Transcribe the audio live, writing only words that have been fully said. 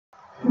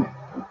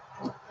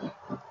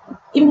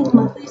Evening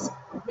lovelies,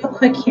 real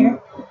quick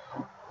here.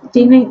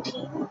 Day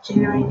 19,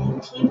 January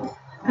 19th.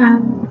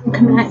 I'm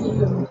coming at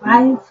you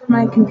live from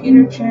my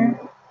computer chair,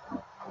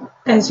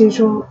 as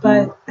usual,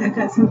 but I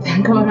got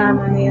something going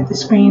on the other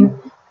screen.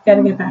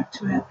 Gotta get back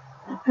to it.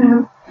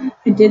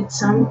 I did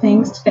some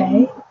things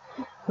today,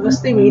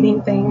 mostly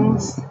reading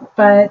things,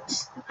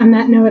 but on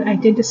that note, I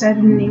did decide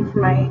on a name for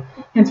my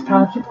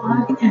anthropology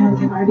blog, and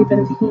I've already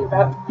been thinking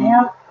about the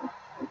layout.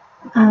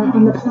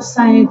 On the plus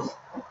side,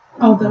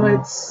 although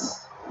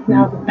it's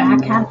now the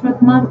back half of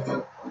the month,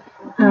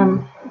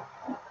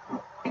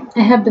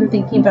 I have been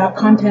thinking about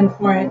content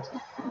for it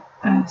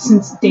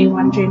since day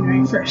one, January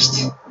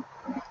 1st.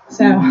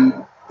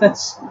 So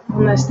that's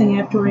one less thing I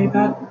have to worry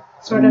about,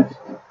 sort of.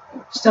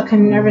 Still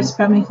kind of nervous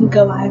about making it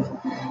go live.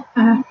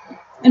 I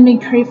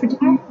made curry for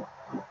dinner.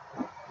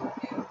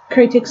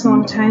 Curry takes a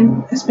long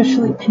time,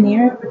 especially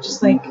paneer, which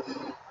is like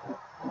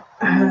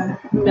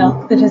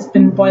milk that has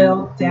been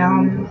boiled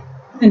down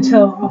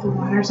until all the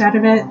water's out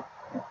of it.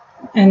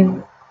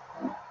 And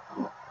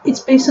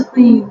it's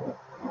basically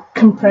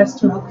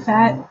compressed milk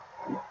fat.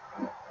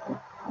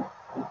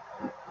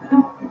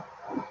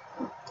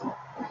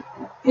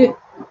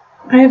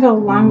 I have a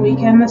long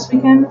weekend this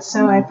weekend,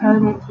 so I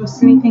probably won't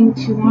post anything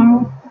too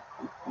long.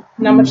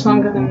 Not much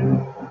longer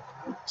than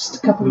just a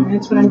couple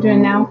minutes, what I'm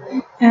doing now.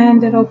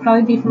 And it'll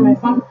probably be from my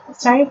phone.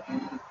 Sorry.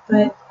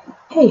 But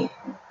hey,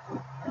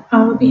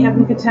 I'll be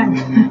having a good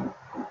time.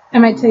 I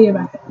might tell you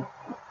about it.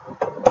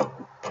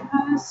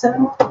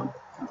 So,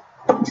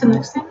 until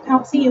next time,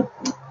 I'll see you.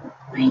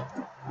 Bye.